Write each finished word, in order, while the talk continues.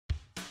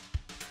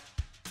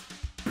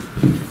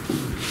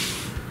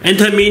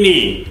ATEM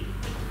Mini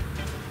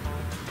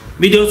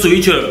video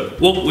switcher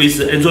work with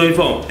Android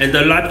phone and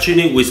live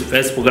streaming with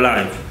Facebook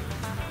Live.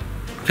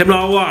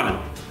 Camera 1,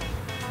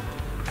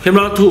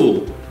 camera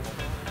 2,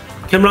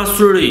 camera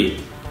 3,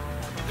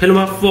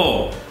 camera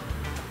 4,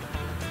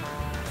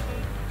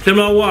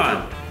 camera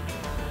 1,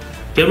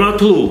 camera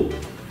 2,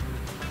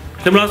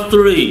 camera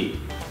 3,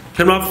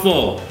 camera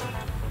 4,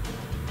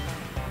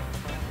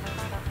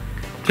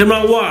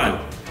 camera 1,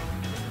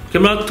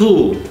 camera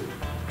 2,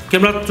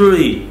 camera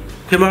 3,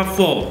 camera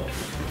 4.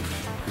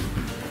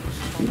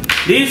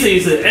 This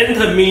is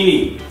ATEM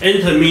Mini.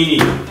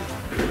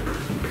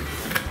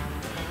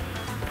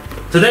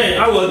 Today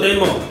I will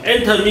demo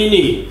ATEM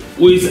Mini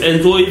with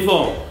Android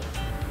phone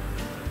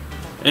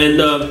and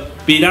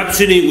be live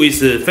streaming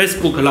with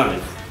Facebook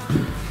Live.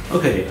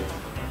 Okay.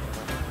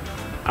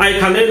 I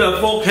connect the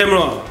 4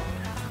 camera.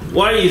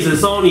 One is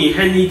Sony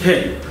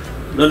Handycam.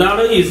 The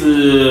other is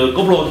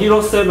GoPro Hero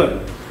 7.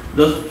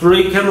 The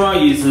 3 camera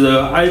is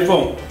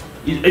iPhone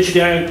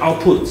HDMI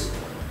output.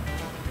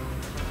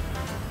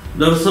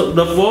 The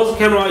 4th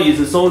camera is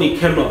Sony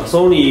camera,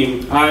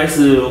 Sony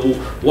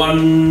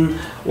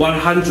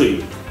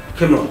RS100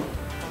 camera.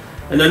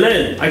 And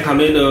then I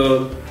connect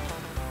the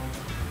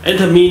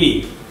ATEM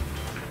Mini.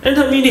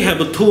 ATEM Mini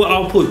have 2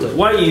 output.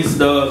 One is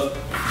the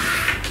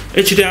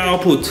HDMI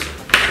output.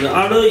 The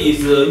other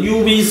is the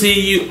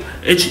UVC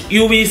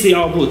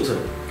output.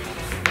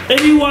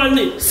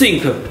 Everyone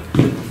think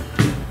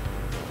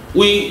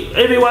we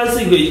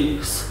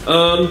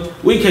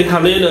can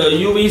connect the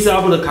UVC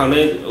output.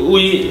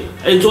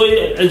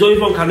 Android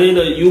phone connect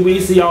the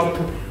UVC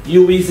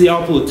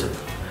output.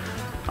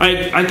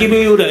 I give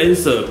you the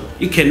answer.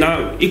 It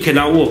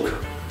cannot work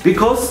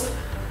because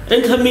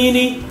ATEM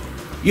Mini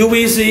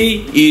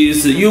UVC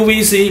is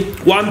UVC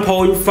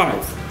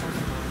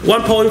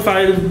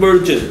 1.5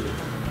 version.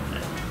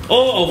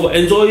 All of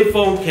Android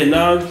phone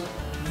cannot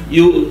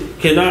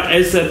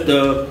accept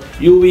the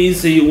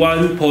UVC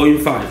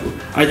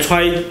 1.5. I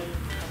tried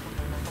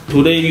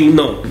today, you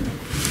know.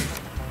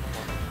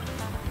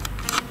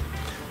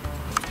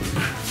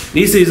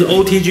 This is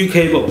OTG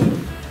cable.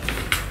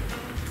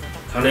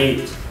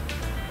 Connect.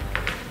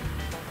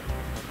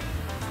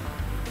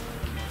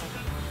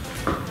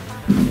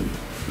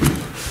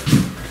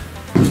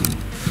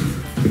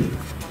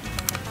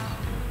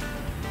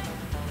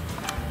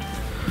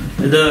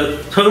 And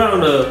turn on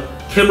the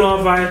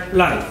camera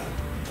light.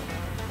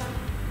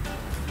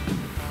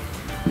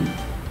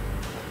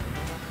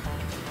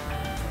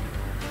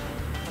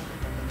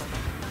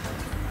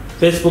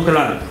 Facebook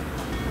Live.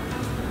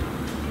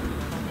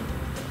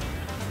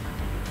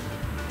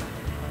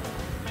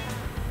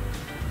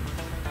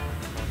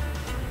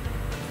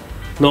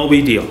 No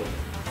video.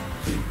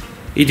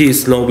 It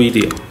is no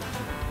video.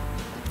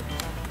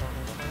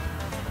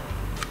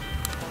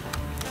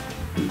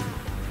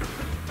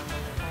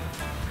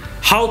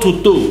 How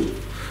to do?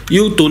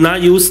 You do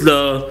not use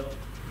the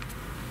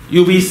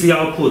UVC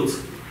output.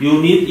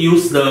 You need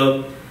use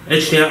the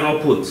HDMI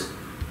output.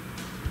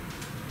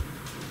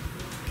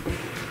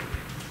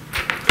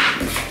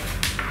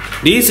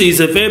 This is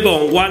a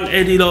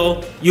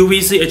FEBON18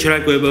 UVC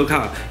HDMI graphics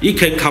card. It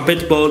can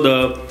compatible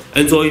the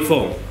Android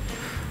phone.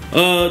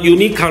 You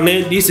need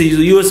connect. This is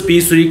USB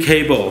 3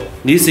 cable.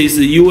 This is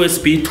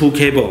USB 2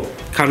 cable.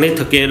 Connect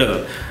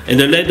together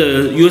and let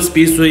the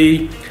USB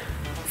 3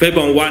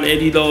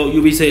 FEBON18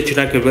 UVC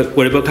HDMI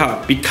graphics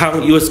card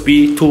become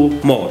USB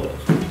 2 mode.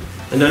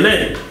 And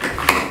then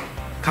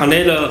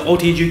connect the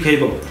OTG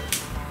cable.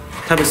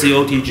 Type-C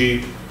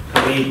OTG.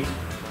 Connect.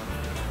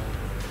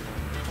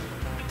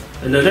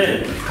 And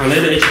then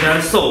connect the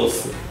HDMI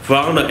source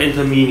from the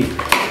ATEM Mini.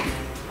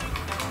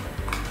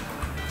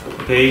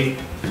 Okay.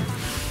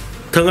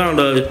 Turn on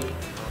the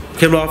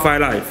camera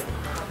live.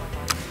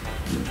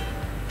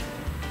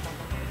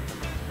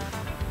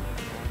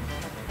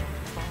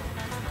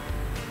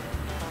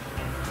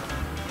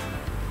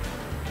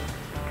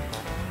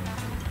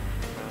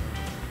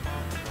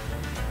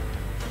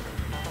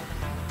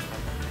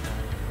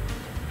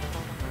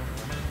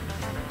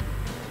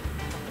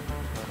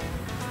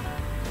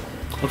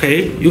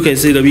 Okay, you can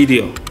see the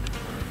video.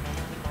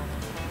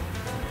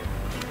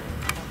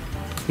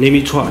 Let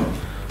me try.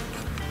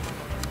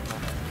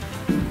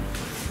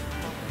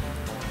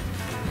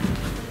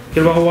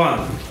 Camera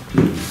 1,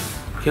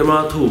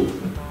 camera 2,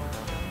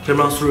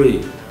 camera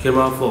 3,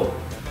 camera 4.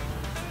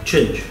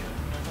 Change.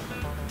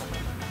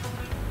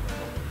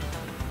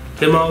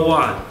 Camera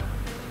 1,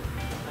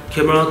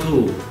 camera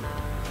 2,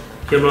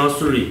 camera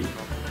 3,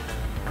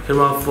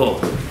 camera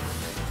 4.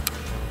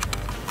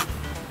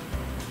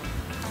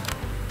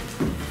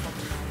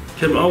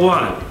 Camera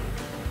 1,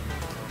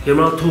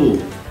 camera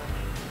 2,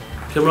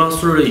 camera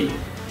 3,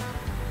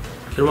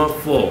 camera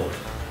 4.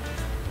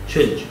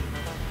 Change.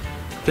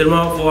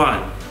 Camera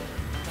 1,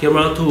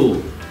 camera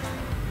 2,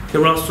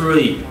 camera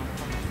 3,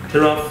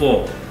 camera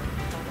 4.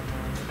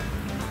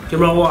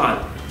 Camera 1,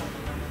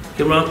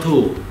 camera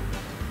 2,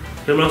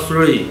 camera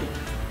 3,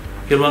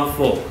 camera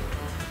 4.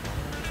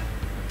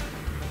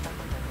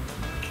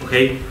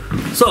 Okay,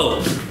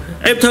 so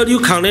After you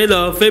connect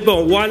the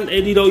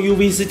FEBON18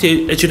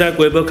 UVC HDMI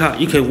graphics card,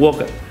 you can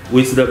work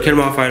with the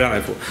camera file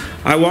live.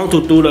 I want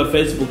to do the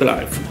Facebook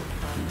Live.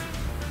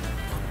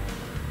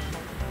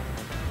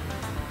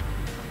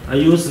 I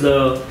use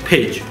the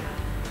page.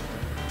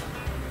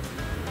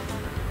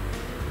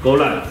 Go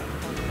live.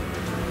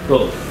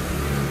 Go.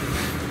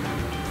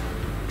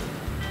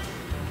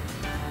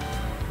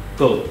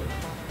 Go.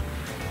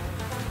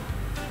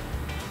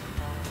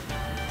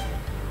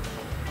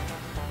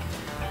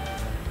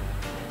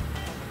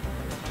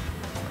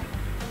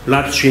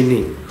 Live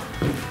streaming.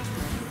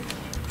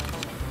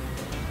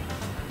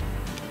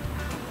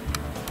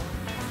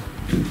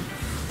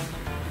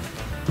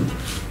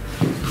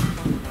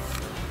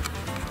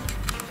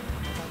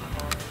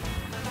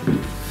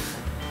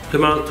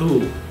 Camera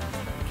 2,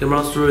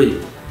 camera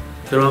 3,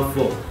 camera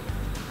 4,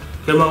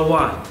 camera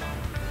 1,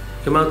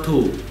 camera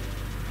 2,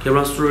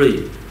 camera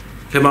 3,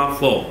 camera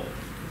 4,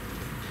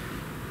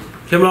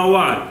 camera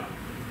 1,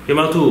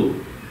 camera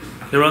 2,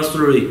 camera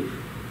 3,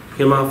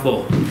 camera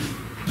 4.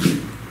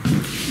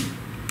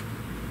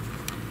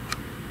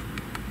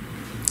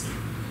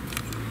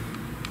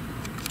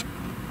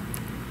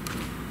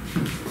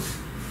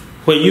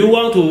 When you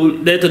want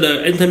to let the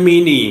ATEM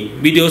Mini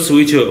video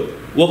switcher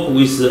work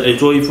with the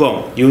Android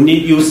phone, you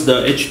need use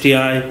the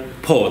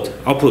HDMI port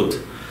output.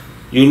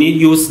 You need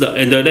use the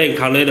and then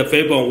connect the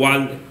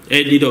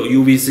FEBON18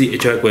 UVC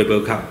HDMI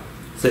graphics card.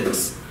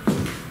 Thanks.